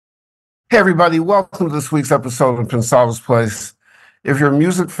Hey, everybody, welcome to this week's episode of Pensado's Place. If you're a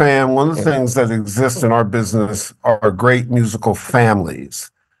music fan, one of the things that exists in our business are great musical families.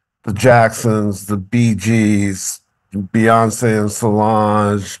 The Jacksons, the Bee Gees, Beyoncé and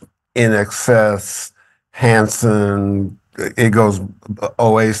Solange, In Excess, Hanson, it goes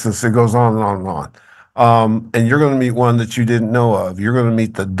Oasis, it goes on and on and on. And you're going to meet one that you didn't know of. You're going to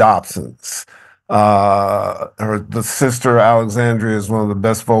meet the Dopsons. The sister Alexandria is one of the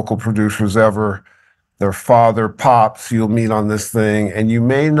best vocal producers ever. Their father, Pops, you'll meet on this thing, and you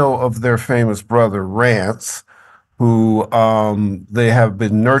may know of their famous brother, Rance, who they have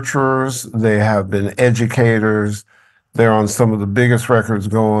been nurturers, they have been educators. They're on some of the biggest records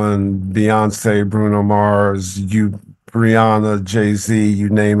going, Beyonce, Bruno Mars, Rihanna, Jay-Z, you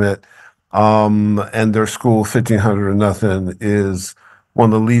name it. And their school, 1500 or Nothin, is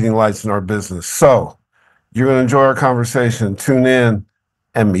one of the leading lights in our business. So you're going to enjoy our conversation. Tune in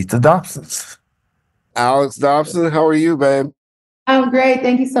and meet the Dopsons. Alex Dopson, how are you, babe? I'm great.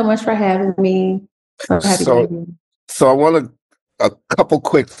 Thank you so much for having me. So happy to be here. So I want a couple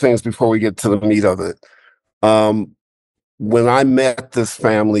quick things before we get to the meat of it. When I met this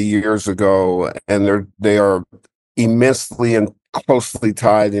family years ago, and they are immensely and closely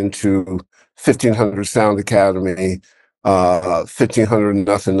tied into 1500 Sound Academy, 1500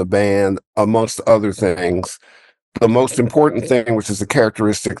 Nothin the band, amongst other things. The most important thing, which is a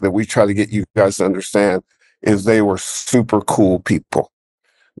characteristic that we try to get you guys to understand, is they were super cool people.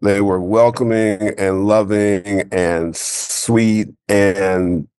 They were welcoming and loving and sweet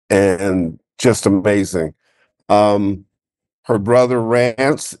and just amazing. Her brother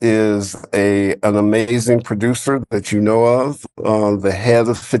Rance is an amazing producer that you know of, the head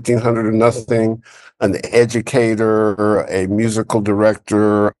of 1500 or Nothing, an educator, a musical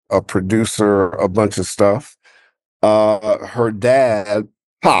director, a producer, a bunch of stuff. Her dad,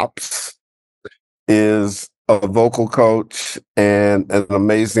 Pops, is a vocal coach and an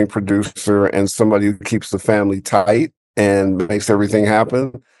amazing producer and somebody who keeps the family tight and makes everything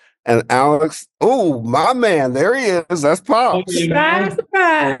happen. And Alex, oh, my man, there he is. That's Pops. Surprise,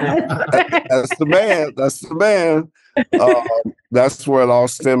 surprise. That's the man. That's the man. That's where it all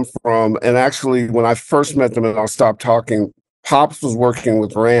stemmed from. And actually, when I first met them and I'll stop talking, Pops was working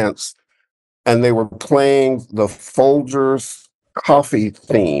with Rance and they were playing the Folgers coffee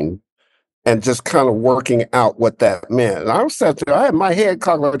theme and just kind of working out what that meant. And I was sat there, I had my head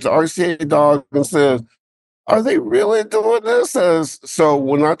cocked like the RCA dog and said, are they really doing this? So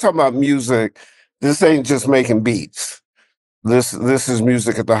when I talk about music, this ain't just making beats. This is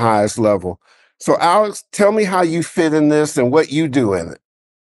music at the highest level. So Alex, tell me how you fit in this and what you do in it.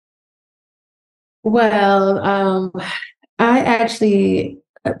 Well, I actually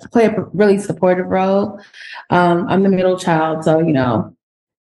play a really supportive role. I'm the middle child, so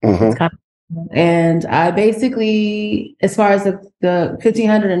it's kind of, and I basically, as far as the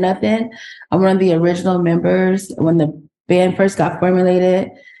 1500 or Nothing, I'm one of the original members. When the band first got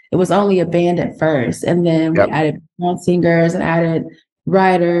formulated, it was only a band at first, and then we added singers and added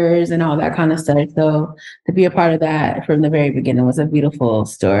writers and all that kind of stuff. So to be a part of that from the very beginning was a beautiful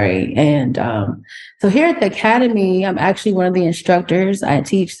story. And so here at the Academy, I'm actually one of the instructors. I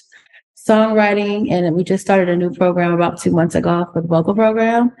teach songwriting, and we just started a new program about 2 months ago for the vocal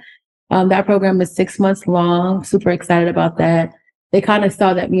program. That program is 6 months long. Super excited about that. They kind of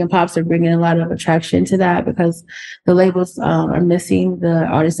saw that me and Pops are bringing a lot of attraction to that because the labels are missing the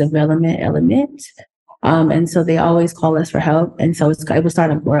artist development element. And so they always call us for help. And so it was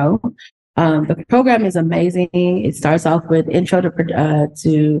starting to grow. The program is amazing. It starts off with intro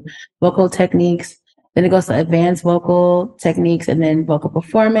to vocal techniques. Then it goes to advanced vocal techniques and then vocal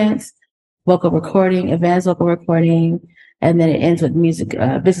performance, vocal recording, advanced vocal recording. And then it ends with music,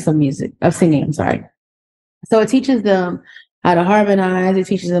 business of singing, I'm sorry. So it teaches them how to harmonize. It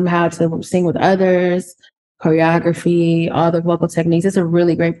teaches them how to sing with others, choreography, all the vocal techniques. It's a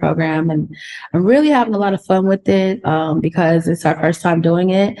really great program. And I'm really having a lot of fun with it because it's our first time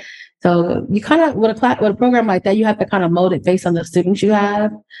doing it. So you kind of, with a program like that, you have to kind of mold it based on the students you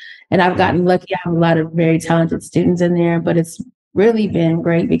have. And I've gotten lucky. I have a lot of very talented students in there, but it's really been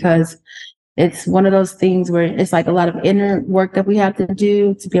great because it's one of those things where it's like a lot of inner work that we have to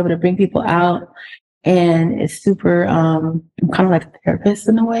do to be able to bring people out. And it's super, I'm kind of like a therapist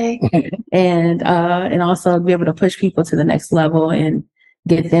in a way. and also be able to push people to the next level and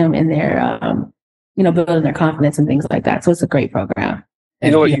get them in their, building their confidence and things like that. So it's a great program.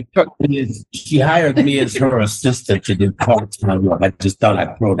 You know what? She hired me as her assistant to do part-time work. I just thought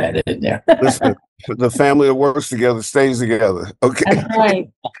I'd throw that in there. Listen, the family that works together stays together. Okay. That's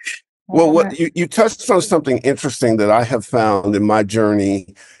right. Well, what you touched on something interesting that I have found in my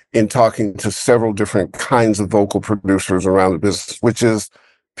journey in talking to several different kinds of vocal producers around the business, which is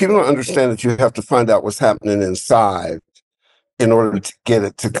people don't understand that you have to find out what's happening inside in order to get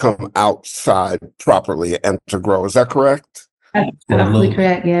it to come outside properly and to grow. Is that correct? Absolutely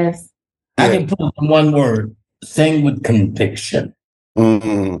correct, yes. I can put it in one word: sing with conviction.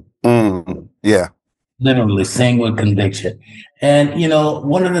 Yeah. Literally sing with conviction. And, you know,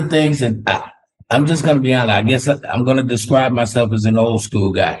 one of the things that I'm just going to be honest, I guess I'm going to describe myself as an old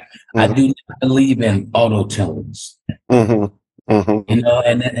school guy. I do not believe in auto tunes. You know,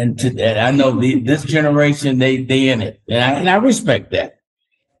 and I know this generation, they in it, and I respect that.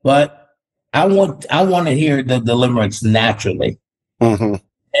 But I want to hear the deliverance naturally.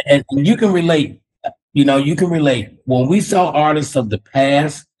 And you can relate, you know, you can relate. When we saw artists of the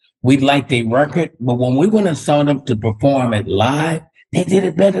past, we liked their record, but when we went and saw them to perform it live, they did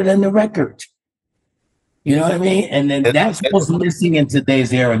it better than the record. You know what I mean? And then that's what's missing in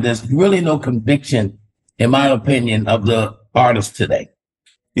today's era. There's really no conviction, in my opinion, of the artists today.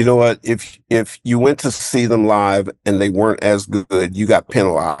 You know what? If you went to see them live and they weren't as good, you got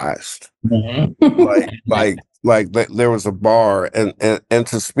penalized. Like there was a bar, and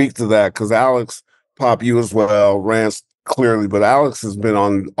to speak to that, because Alex, Pop, you as well, Rance clearly, but Alex has been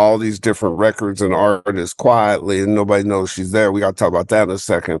on all these different records and artists quietly, and nobody knows she's there. We got to talk about that in a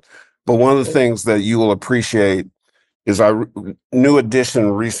second. But one of the things that you will appreciate is New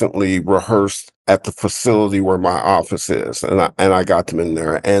Edition recently rehearsed at the facility where my office is, and I got them in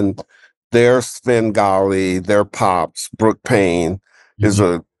there, and their Svengali, their Pops, Brooke Payne is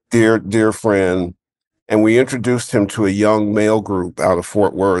a dear friend, and we introduced him to a young male group out of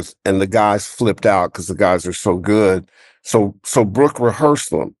Fort Worth, and the guys flipped out because the guys are so good. So Brooke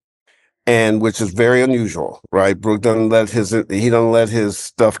rehearsed them, and which is very unusual, right? Brooke doesn't let his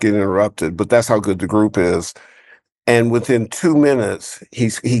stuff get interrupted, but that's how good the group is. And within 2 minutes,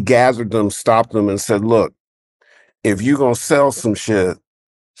 he gathered them, stopped them, and said, "Look, if you're gonna sell some shit,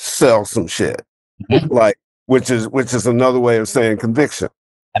 sell some shit." Like, which is another way of saying conviction.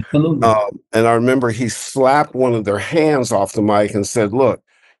 Absolutely. And I remember he slapped one of their hands off the mic and said, "Look,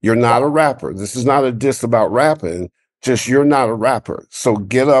 you're not a rapper. This is not a diss about rapping. Just you're not a rapper. So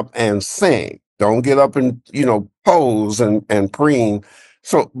get up and sing. Don't get up and pose and preen."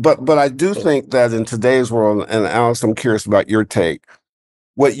 So, but I do think that in today's world, and Alex, I'm curious about your take.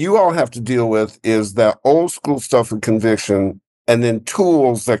 What you all have to deal with is that old school stuff of conviction, and then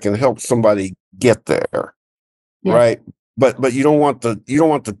tools that can help somebody get there, right? But you don't want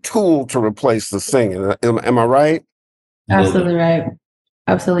the tool to replace the singing. Am I right? Absolutely right.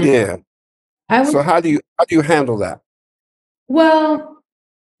 Absolutely. Yeah. So how do you handle that? Well,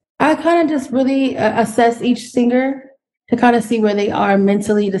 I kind of just really assess each singer to kind of see where they are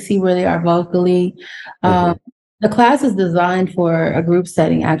mentally, to see where they are vocally. The class is designed for a group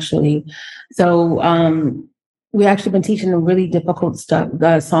setting, actually. So we actually been teaching them really difficult stuff,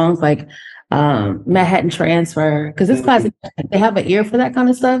 songs like Manhattan Transfer, because this class, they have an ear for that kind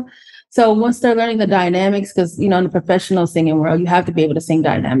of stuff. So once they're learning the dynamics, because in the professional singing world, you have to be able to sing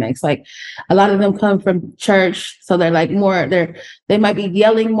dynamics. Like a lot of them come from church, so they're like they might be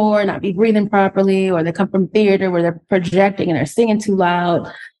yelling more, not be breathing properly, or they come from theater where they're projecting and they're singing too loud.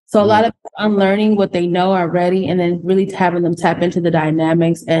 So a lot of unlearning what they know already, and then really having them tap into the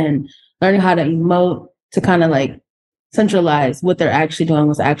dynamics and learning how to emote to kind of like centralize what they're actually doing,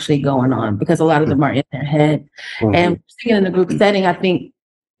 what's actually going on, because a lot of them are in their head. And singing in a group setting, I think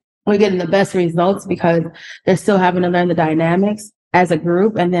we're getting the best results because they're still having to learn the dynamics as a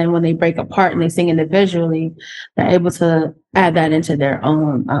group. And then when they break apart and they sing individually, they're able to add that into their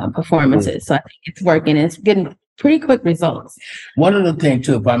own performances. So I think it's working. It's getting pretty quick results. One of the things,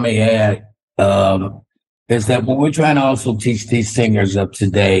 too, if I may add, is that what we're trying to also teach these singers of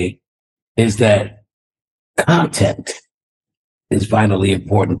today is that content is vitally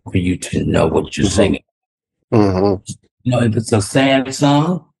important for you to know what you're singing. If it's a sad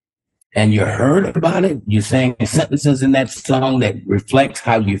song, and you heard about it, you're saying sentences in that song that reflects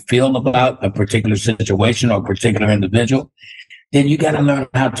how you feel about a particular situation or a particular individual, then you got to learn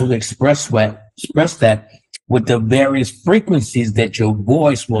how to express that with the various frequencies that your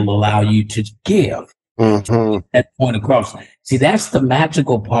voice will allow you to give that point across. See, that's the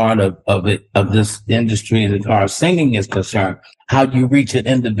magical part of this industry as far as singing is concerned, how you reach an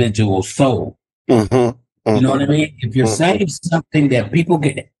individual soul. You know what I mean? If you're saying something that people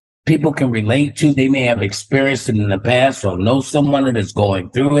can relate to, they may have experienced it in the past or know someone that is going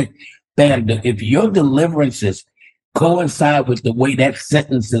through it, then if your deliverances coincide with the way that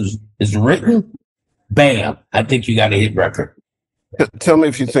sentence is written, bam, I think you got a hit record. Tell me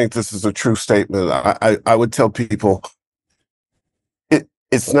if you think this is a true statement. I would tell people,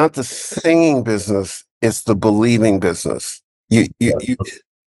 it's not the singing business, it's the believing business. You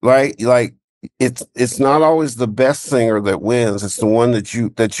right? Like it's not always the best singer that wins. It's the one that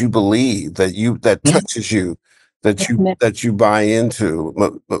you believe, that touches you, that you buy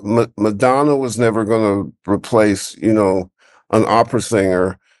into. Madonna was never going to replace, an opera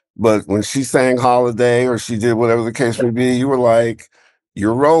singer, but when she sang Holiday or she did whatever the case may be, you were like,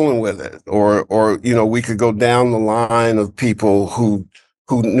 you're rolling with it. Or we could go down the line of people who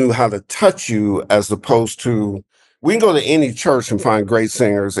knew how to touch you, as opposed to, we can go to any church and find great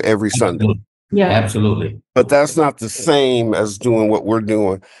singers every Sunday. Yeah, absolutely. But that's not the same as doing what we're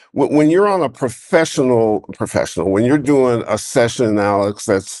doing. When you're on a professional, when you're doing a session, Alex,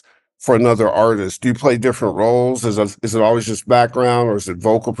 that's for another artist, do you play different roles? Is it always just background, or is it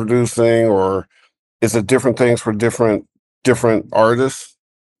vocal producing, or is it different things for different artists?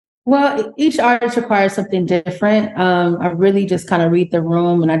 Well, each artist requires something different. I really just kind of read the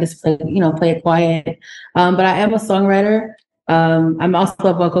room and I just play it quiet. But I am a songwriter. I'm also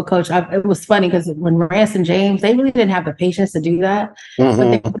a vocal coach. It was funny because when Rance and James, they really didn't have the patience to do that. But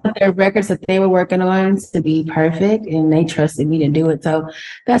they put their records that they were working on to be perfect, and they trusted me to do it. So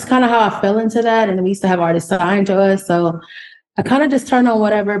that's kind of how I fell into that. And we used to have artists signed to us. So I kind of just put on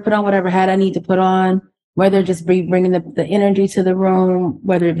whatever hat I need to put on, whether just be bringing the energy to the room,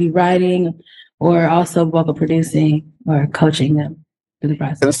 whether it be writing or also vocal producing or coaching them through the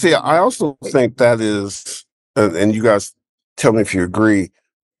process. And see, I also think that is, and you guys tell me if you agree,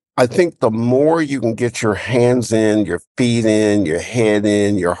 I think the more you can get your hands in, your feet in, your head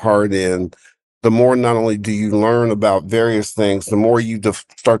in, your heart in, the more not only do you learn about various things, the more you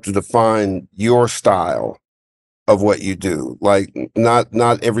start to define your style of what you do. Like not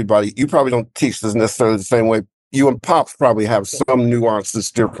everybody, you probably don't teach this necessarily the same way. You and Pops probably have some nuance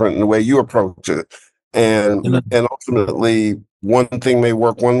that's different in the way you approach it. And ultimately one thing may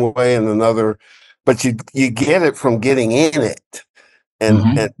work one way and another, but you get it from getting in it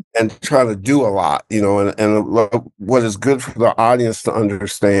and try to do a lot, and what is good for the audience to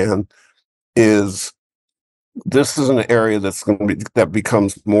understand is this is an area that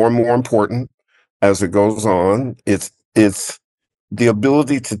becomes more and more important as it goes on. It's the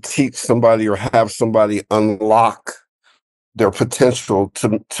ability to teach somebody or have somebody unlock their potential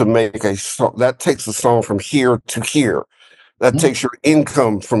to make a song. That takes a song from here to here. That takes your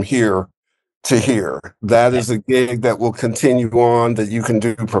income from here to here. That is a gig that will continue on, that you can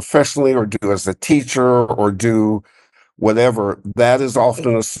do professionally or do as a teacher or do whatever. That is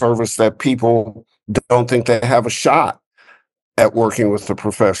often a service that people don't think they have a shot at working with the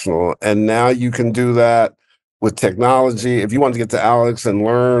professional. And now you can do that with technology. If you want to get to Alex and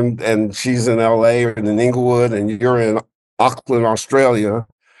learn, and she's in LA or in Inglewood and you're in Auckland, Australia,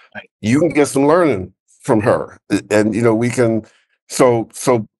 you can get some learning from her. And, we can, so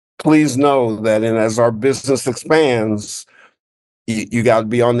please know that as our business expands, you got to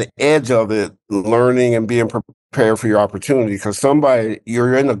be on the edge of it, learning and being prepared for your opportunity. Because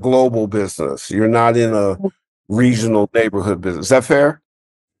you're in a global business. You're not in a regional neighborhood business. Is that fair?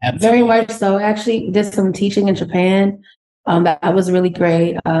 Very much so. I actually did some teaching in Japan. That was really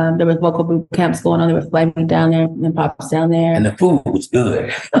great. There was vocal boot camps going on. They were flying me down there and Pops down there. And the food was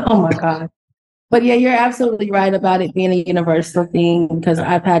good. Oh my God. But yeah, you're absolutely right about it being a universal thing, because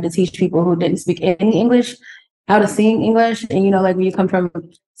I've had to teach people who didn't speak any English how to sing English. And, like when you come from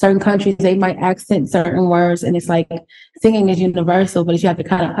certain countries, they might accent certain words. And it's like singing is universal, but you have to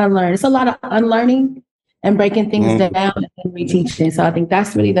kind of unlearn. It's a lot of unlearning and breaking things down and reteaching. So I think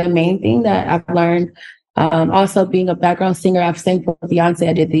that's really the main thing that I've learned. Also being a background singer, I've sang for Beyoncé.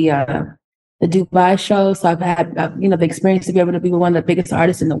 I did the Dubai show. So I've had, the experience to be able to be one of the biggest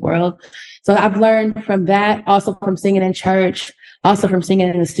artists in the world. So I've learned from that, also from singing in church, also from singing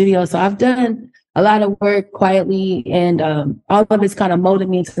in the studio. So I've done a lot of work quietly, and all of it's kind of molded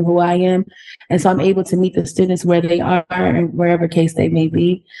me into who I am. And so I'm able to meet the students where they are and wherever case they may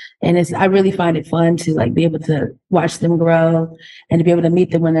be. And I really find it fun to be able to watch them grow and to be able to meet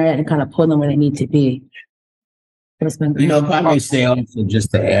them when they're at and kind of pull them where they need to be. If I may say also,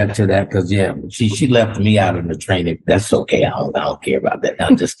 just to add to that, because she left me out of the training. That's okay. I don't care about that.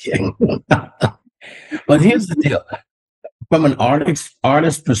 I'm just kidding. But here's the deal: from an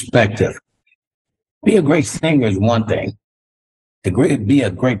artist perspective, be a great singer is one thing. Be a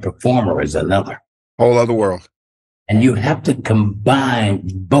great performer is another. Whole other world. And you have to combine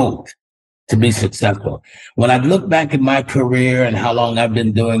both to be successful. When I look back at my career and how long I've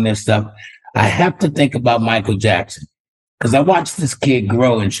been doing this stuff, I have to think about Michael Jackson, because I watched this kid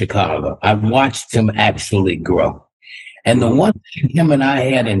grow in Chicago. I watched him actually grow. And the one thing him and I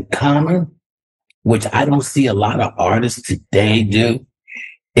had in common, which I don't see a lot of artists today do,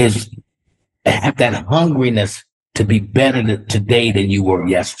 is have that hungriness to be better today than you were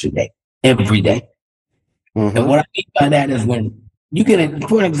yesterday, every day. And what I mean by that is when you get it,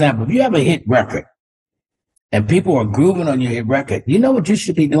 for example, if you have a hit record and people are grooving on your hit record, you know what you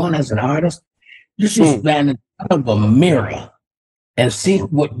should be doing as an artist? You should stand in front of a mirror and see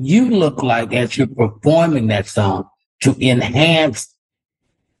what you look like as you're performing that song to enhance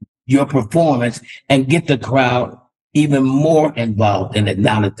your performance and get the crowd even more involved in it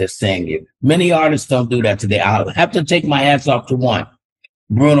now that they're seeing you. Many artists don't do that today. I'll have to take my hats off to one,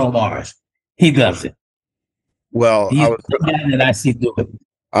 Bruno Mars. He does it. Well, He's the guy that I see do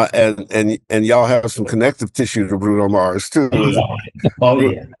it. And y'all have some connective tissue to Bruno Mars too.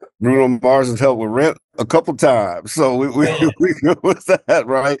 Yeah. Bruno Mars has helped with Rent a couple times, so we go with that,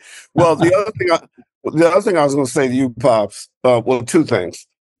 right? Well, the other thing I was going to say to you, Pops. Well, two things.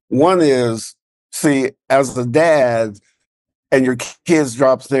 One is, see, as a dad, and your kids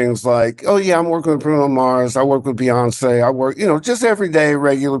drop things like, "Oh yeah, I'm working with Bruno Mars. I work with Beyonce. I work, just everyday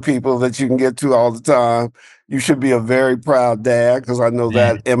regular people that you can get to all the time." You should be a very proud dad because I know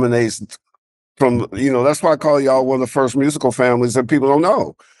that emanates from, that's why I call y'all one of the first musical families that people don't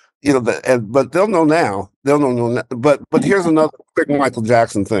know, but they'll know now. They'll know now. But here's another quick Michael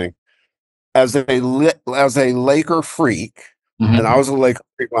Jackson thing. As a Laker freak, and I was a Laker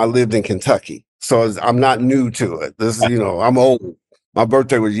freak when I lived in Kentucky, so I'm not new to it. This is, I'm old. My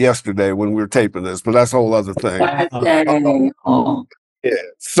birthday was yesterday when we were taping this, but that's a whole other thing. Yeah.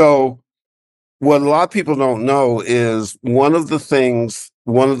 So what a lot of people don't know is one of the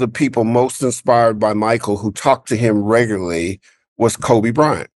people most inspired by Michael who talked to him regularly was Kobe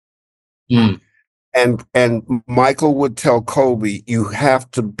Bryant. And Michael would tell Kobe, you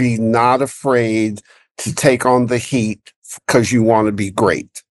have to be not afraid to take on the heat because you want to be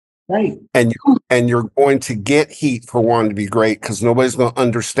great. Right. And you're going to get heat for wanting to be great because nobody's going to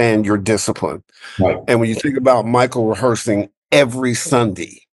understand your discipline. Right. And when you think about Michael rehearsing every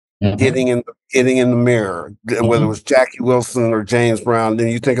Sunday, getting in the mirror, whether it was Jackie Wilson or James Brown, then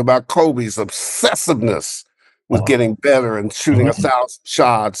you think about Kobe's obsessiveness with getting better and shooting 1,000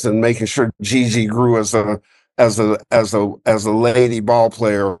 shots and making sure Gigi grew as a lady ball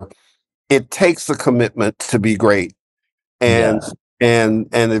player. It takes a commitment to be great. And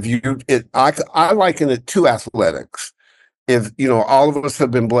if I liken it to athletics. If all of us have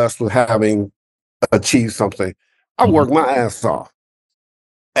been blessed with having achieved something, I work my ass off.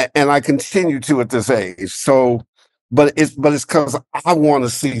 And I continue to at this age. So, but it's because I want to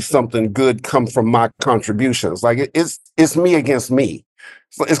see something good come from my contributions. Like it's me against me.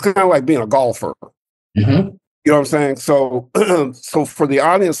 So it's kind of like being a golfer. You know what I'm saying? So, so for the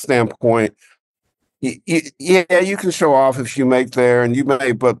audience standpoint, yeah, you can show off if you make there, and you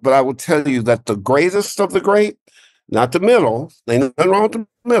may, but I will tell you that the greatest of the great, not the middle, ain't nothing wrong with the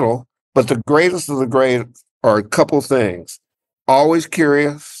middle, but the greatest of the great are a couple things. Always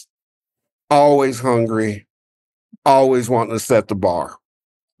curious, always hungry, always wanting to set the bar.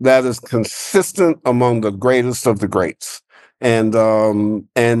 That is consistent among the greatest of the greats. And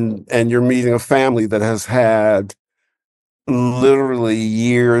you're meeting a family that has had literally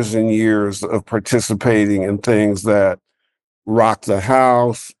years and years of participating in things that rock the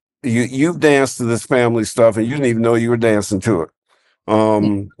house. You've danced to this family stuff and you didn't even know you were dancing to it.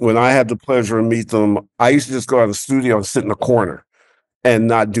 When I had the pleasure of meet them, I used to just go out of the studio and sit in the corner and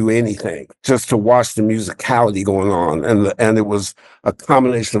not do anything, just to watch the musicality going on. And it was a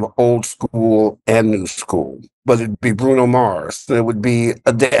combination of old school and new school. But it'd be Bruno Mars, and it would be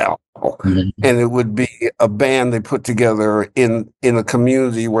Adele, and it would be a band they put together in a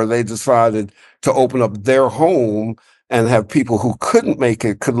community where they decided to open up their home and have people who couldn't make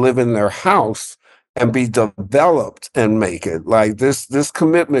it could live in their house and be developed and make it. Like this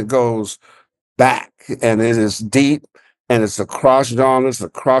commitment goes back, and it is deep. And it's across genres,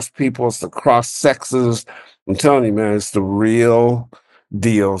 across people, it's across sexes. I'm telling you, man, it's the real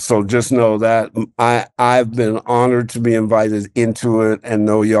deal. So just know that I've been honored to be invited into it and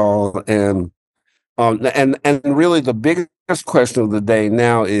know y'all. And really the biggest question of the day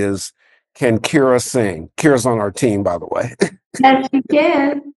now is, can Kira sing? Kira's on our team, by the way. Yes, she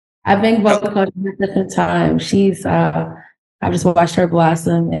can. I've been vocal coaching her different times. I've just watched her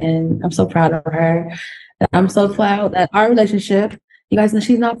blossom, and I'm so proud of her. I'm so proud that our relationship, you guys know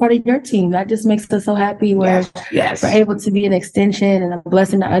she's not part of your team. That just makes us so happy where we're able to be an extension and a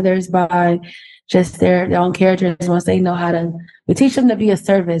blessing to others by just their own characters. Once they know we teach them to be a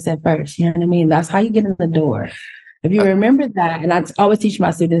service at first. You know what I mean? That's how you get in the door. If you remember that, and I always teach my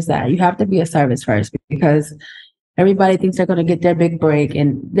students that, you have to be a service first, because everybody thinks they're going to get their big break.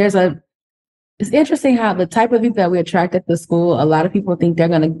 And it's interesting how the type of people that we attract at the school, a lot of people think they're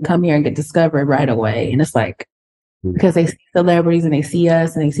going to come here and get discovered right away. And it's like, because they see celebrities and they see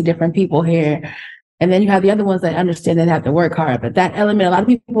us and they see different people here. And then you have the other ones that understand they have to work hard. But that element, a lot of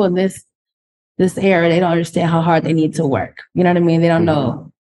people in this era, they don't understand how hard they need to work. You know what I mean? They don't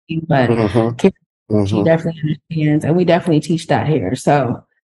know. But she definitely understands. And we definitely teach that here. So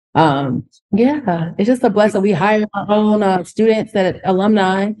yeah, it's just a blessing. We hire our own students that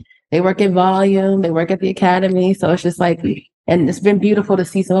alumni. They work in volume. They work at the academy. So it's just like, and it's been beautiful to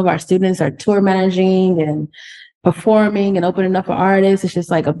see some of our students are tour managing and performing and opening up for artists. It's just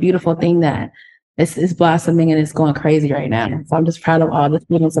like a beautiful thing that it's blossoming and it's going crazy right now. So I'm just proud of all the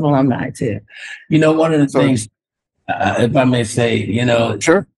students and alumni too. You know, one of the things, if I may say, you know,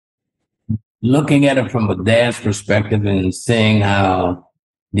 sure, looking at it from a dance perspective and seeing how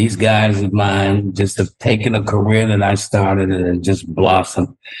these guys of mine just have taken a career that I started and just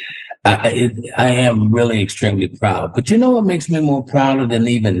blossomed. I am really extremely proud. But you know what makes me more prouder than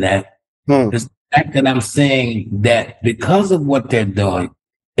even that? Is the fact that I'm seeing that because of what they're doing,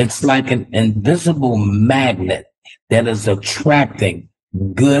 it's like an invisible magnet that is attracting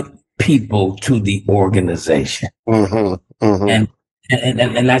good people to the organization. And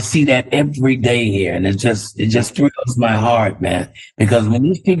I see that every day here, and it just thrills my heart, man. Because when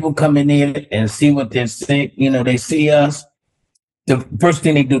these people come in here and see what they're seeing, you know, they see us. The first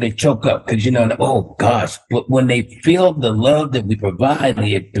thing they do, they choke up because you know, oh gosh. But when they feel the love that we provide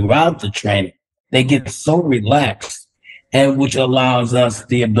here throughout the training, they get so relaxed, and which allows us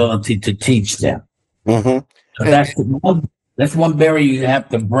the ability to teach them. So that's one barrier you have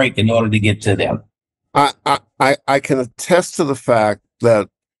to break in order to get to them. I can attest to the fact that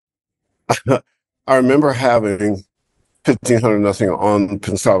I remember having 1500 Nothing on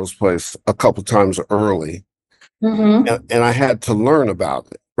Pensado's place a couple times early, and I had to learn about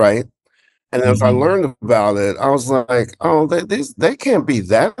it, right? And as I learned about it, I was like, oh, they can't be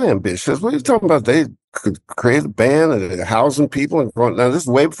that ambitious. What are you talking about? They could create a band and housing people and now this is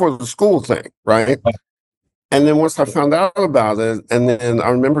way before the school thing, right? And then once I found out about it, and then I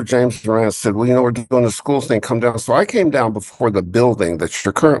remember James Durant said, well, you know, we're doing the school thing, come down. So I came down before the building that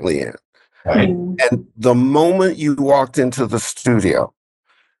you're currently in. Right. And the moment you walked into the studio,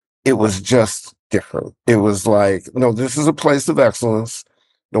 it was just different. It was like, no, this is a place of excellence.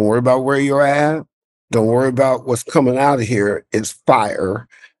 Don't worry about where you're at. Don't worry about what's coming out of here. It's fire.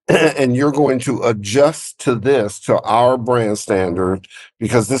 And you're going to adjust to this, to our brand standard,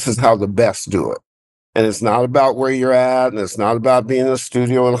 because this is how the best do it. And it's not about where you're at, and it's not about being in a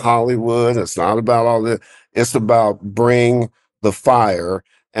studio in Hollywood. It's not about all this. It's about bring the fire.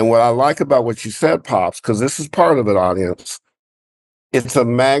 And what I like about what you said, Pops, because this is part of it, audience, it's a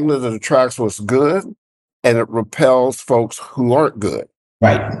magnet that attracts what's good, and it repels folks who aren't good.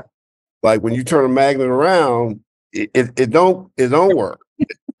 Right. Like when you turn a magnet around, it don't work.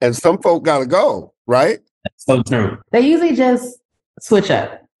 And some folk got to go, right? That's so true. They usually just switch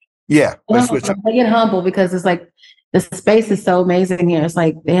up. Yeah, they get humble because it's like the space is so amazing here. It's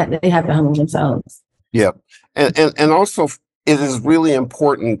like they have to humble themselves. Yeah, and also it is really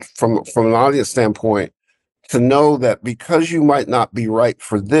important from an audience standpoint to know that because you might not be right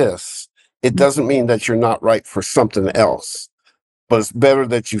for this, it doesn't mean that you're not right for something else. But it's better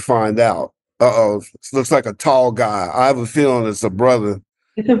that you find out. This looks like a tall guy. I have a feeling it's a brother.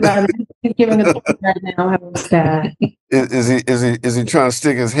 It's a brother. He's giving a right now. Is he trying to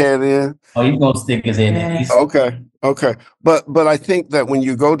stick his head in? Oh, he's gonna stick his head in. Okay. But I think that when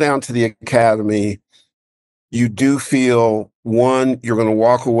you go down to the academy, you do feel, one, you're going to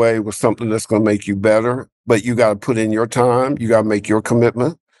walk away with something that's going to make you better, but you got to put in your time. You got to make your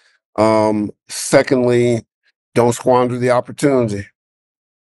commitment. Secondly, don't squander the opportunity.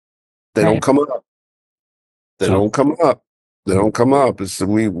 They don't come up. They don't come up. They don't come up. It's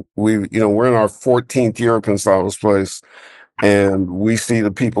we you know, we're in our 14th year at Pensado's place, and we see the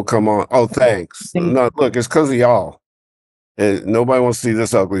people come on. Oh, thanks. No, look, it's because of y'all. And nobody wants to see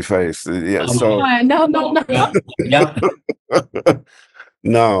this ugly face. Yeah. So no.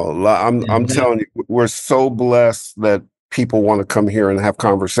 No, I'm telling you, we're so blessed that people want to come here and have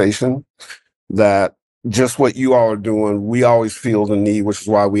conversation. That just what you all are doing, we always feel the need, which is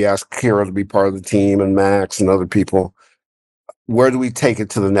why we ask Kara to be part of the team and Max and other people. Where do we take it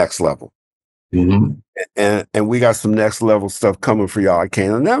to the next level? And we got some next level stuff coming for y'all. I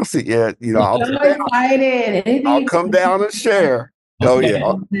can't announce it yet. You know, I'll come down and share. Oh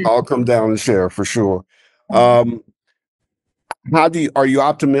yeah, I'll come down and share for sure. Are you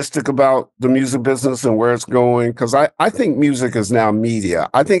optimistic about the music business and where it's going? Because I think music is now media.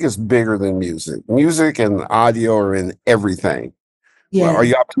 I think it's bigger than music. Music and audio are in everything. Yeah. Are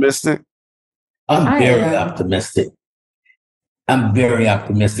you optimistic? I'm very optimistic. I'm very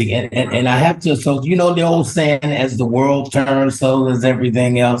optimistic. And I have to, so you know the old saying, as the world turns, so does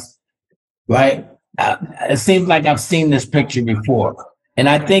everything else, right? It seems like I've seen this picture before. And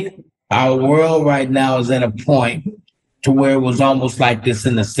I think our world right now is at a point to where it was almost like this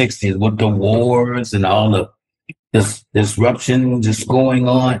in the 60s with the wars and all the this disruption just going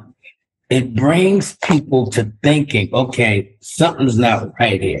on. It brings people to thinking, okay, something's not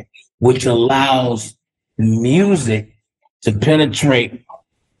right here, which allows music to penetrate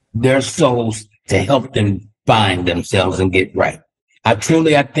their souls to help them find themselves and get right. I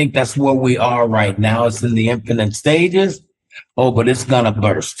think that's where we are right now. It's in the infinite stages. Oh, but it's gonna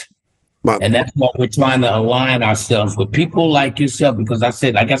burst. And that's what we're trying to align ourselves with people like yourself, because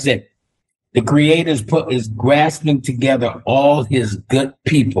like I said, the creator is grasping together all his good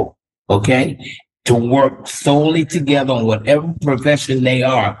people, okay, to work solely together on whatever profession they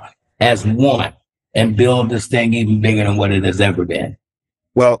are as one and build this thing even bigger than what it has ever been.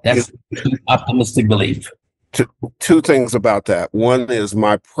 Well, that's optimistic belief. Two things about that. One is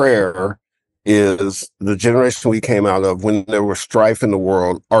my prayer is the generation we came out of, when there was strife in the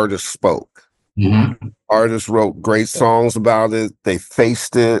world, artists spoke. Mm-hmm. Artists wrote great songs about it. They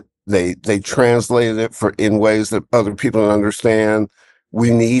faced it. They translated it in ways that other people don't understand. We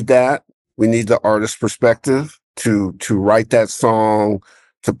need that. We need the artist perspective to write that song,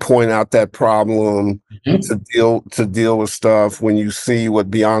 to point out that problem, to deal with stuff. When you see what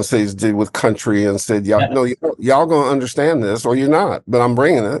Beyoncé's did with country and said, y'all gonna understand this or you're not, but I'm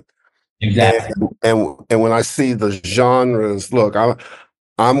bringing it. Exactly. And when I see the genres, look,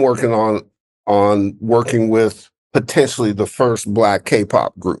 I'm working with potentially the first Black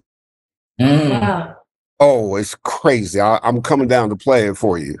K-pop group. Wow. Oh, it's crazy. I'm coming down to play it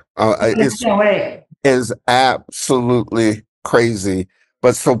for you. It's absolutely crazy.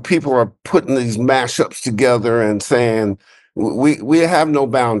 But so people are putting these mashups together and saying we have no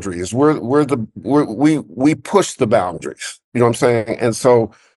boundaries. We push the boundaries. You know what I'm saying? And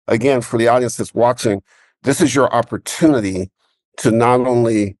so again, for the audience that's watching, this is your opportunity to not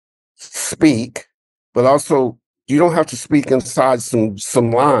only speak, but also you don't have to speak inside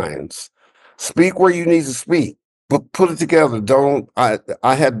some lines. Speak where you need to speak, but put it together.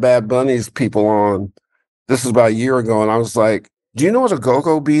 I had Bad Bunny's people on. This is about a year ago, and I was like, do you know what a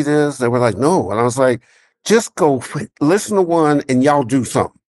go-go beat is? They were like, no. And I was like, just go listen to one and y'all do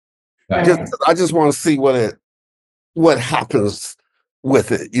something. Right. I just want to see what happens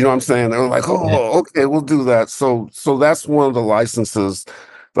with it. You know what I'm saying? They're like, oh, okay, we'll do that. So that's one of the licenses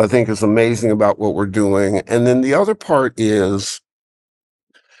that I think is amazing about what we're doing. And then the other part is,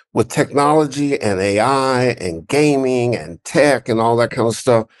 with technology and AI and gaming and tech and all that kind of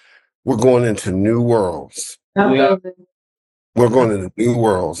stuff, we're going into new worlds. We're going into new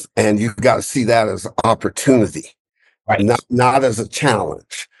worlds, and you've got to see that as opportunity, right? Not as a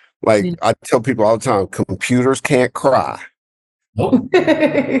challenge. Like I tell people all the time, computers can't cry. Nope.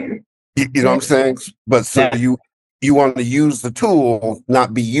 You know what I'm saying? But so you want to use the tool,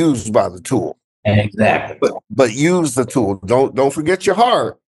 not be used by the tool. Exactly. But use the tool. Don't forget your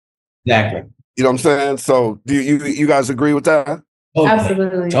heart. Exactly. You know what I'm saying? So do you guys agree with that?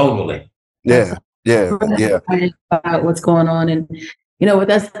 Absolutely. Totally. Yeah. About what's going on. And, with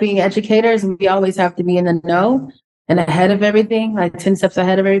us being educators, we always have to be in the know and ahead of everything, like 10 steps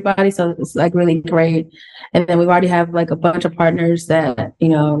ahead of everybody. So it's like really great. And then we already have like a bunch of partners that,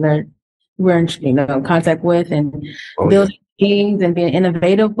 we're in, contact with and building things and being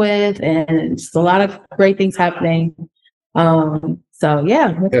innovative with. And it's a lot of great things happening. So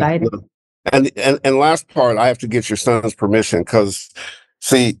yeah, I'm excited. And last part, I have to get your son's permission, because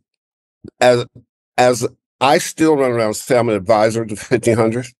see, as I still run around and say I'm an advisor to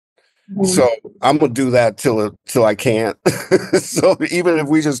 1500. So I'm gonna do that till I can't. So even if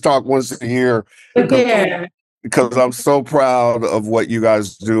we just talk once a year, because I'm so proud of what you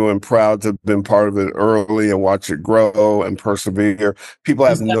guys do and proud to have been part of it early and watch it grow and persevere. People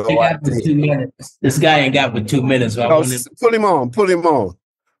have no idea. This guy ain't got but 2 minutes. So put him on.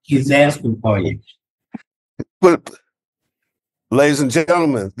 He's asking for you. Ladies and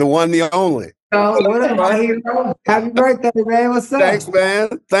gentlemen, the one, the only. Oh, what up, my hero? Happy birthday, man. What's up? Thanks, man.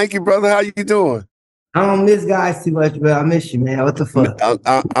 Thank you, brother. How you doing? I don't miss guys too much, but I miss you, man. What the fuck?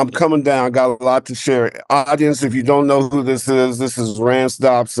 I'm coming down. Got a lot to share. Audience, if you don't know who this is Larrance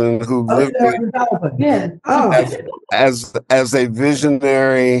Dopson, who lived as a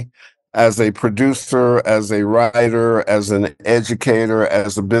visionary, as a producer, as a writer, as an educator,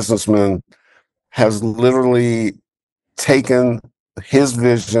 as a businessman, has literally taken his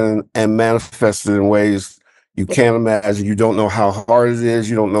vision and manifested in ways You can't imagine. You don't know how hard it is.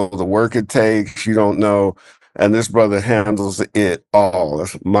 You don't know the work it takes. You don't know. And this brother handles it all.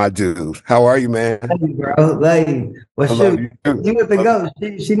 That's my dude. How are you, man? Love you, bro. Love you. Well, I love shoot, you. you with the ghost.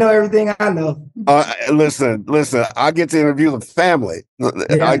 She know everything I know. Listen. I get to interview the family. Yeah.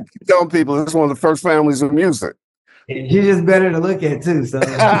 I keep telling people this is one of the first families of music. She's just better to look at too. So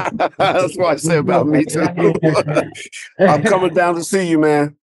That's what I say about me too. I'm coming down to see you,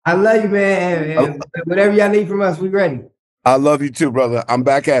 man. I love you, man. And whatever y'all need from us, we ready. I love you too, brother. I'm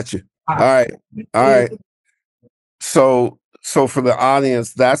back at you. All right. So for the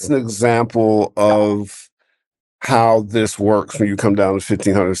audience, that's an example of how this works when you come down to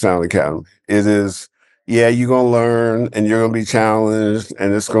 1500 Sound Academy. It is, yeah, you're going to learn and you're going to be challenged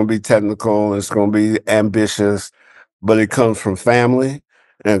and it's going to be technical and it's going to be ambitious, but it comes from family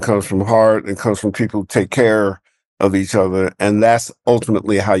and it comes from heart and it comes from people who take care of each other. And that's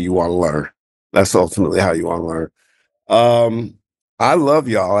ultimately how you want to learn. That's ultimately how you want to learn. I love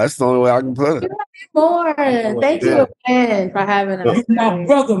y'all. That's the only way I can put it. More. Thank you again for having us. You're my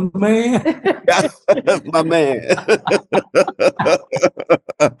brother, man. My man.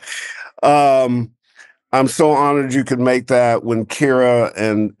 I'm so honored you could make that. When Kira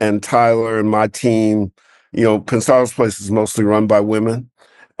and Tyler and my team, you know, Pensado's place is mostly run by women,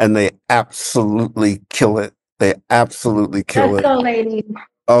 and they absolutely kill it. They absolutely kill it. Let's go, ladies.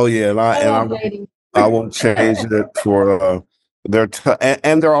 Oh yeah, I won't change it for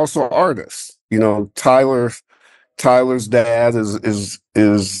and they're also artists. You know, Tyler's dad is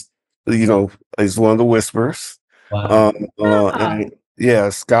you know, is one of the Whispers. Wow. And yeah,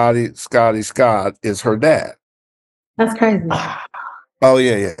 Scott is her dad. That's crazy. Oh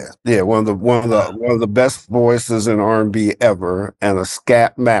yeah. One of the best voices in R&B ever, and a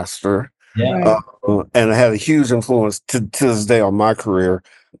scat master. Yeah. And it had a huge influence to this day on my career.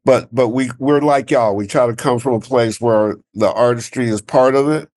 But we're like y'all. We try to come from a place where the artistry is part of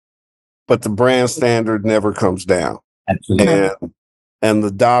it, but the brand standard never comes down. Absolutely. And the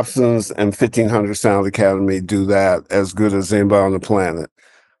Dopsons and 1500 Sound Academy do that as good as anybody on the planet.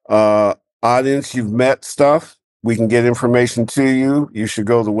 Audience, you've met stuff. We can get information to you. You should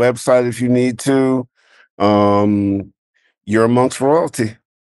go to the website if you need to. You're amongst royalty,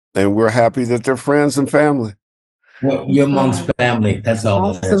 and we're happy that they're friends and family. Well, you're amongst family. That's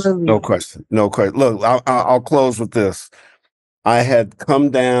all. Absolutely. No question. Look, I'll close with this. I had come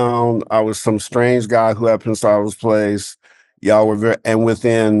down. I was some strange guy who happened to Pensado's place. Y'all were and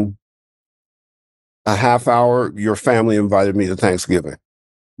within a half hour, your family invited me to Thanksgiving.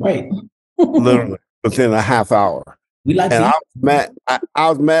 Right. Literally within a half hour. We like and to I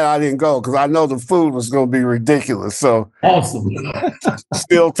was mad I didn't go because I know the food was going to be ridiculous. So awesome.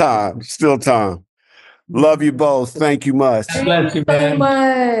 Still time. Love you both. Thank you much. Bless you, man. So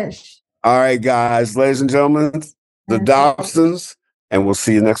much. All right, guys, ladies and gentlemen, the Dopsons, and we'll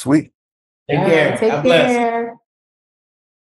see you next week. Take care. Take God bless. care.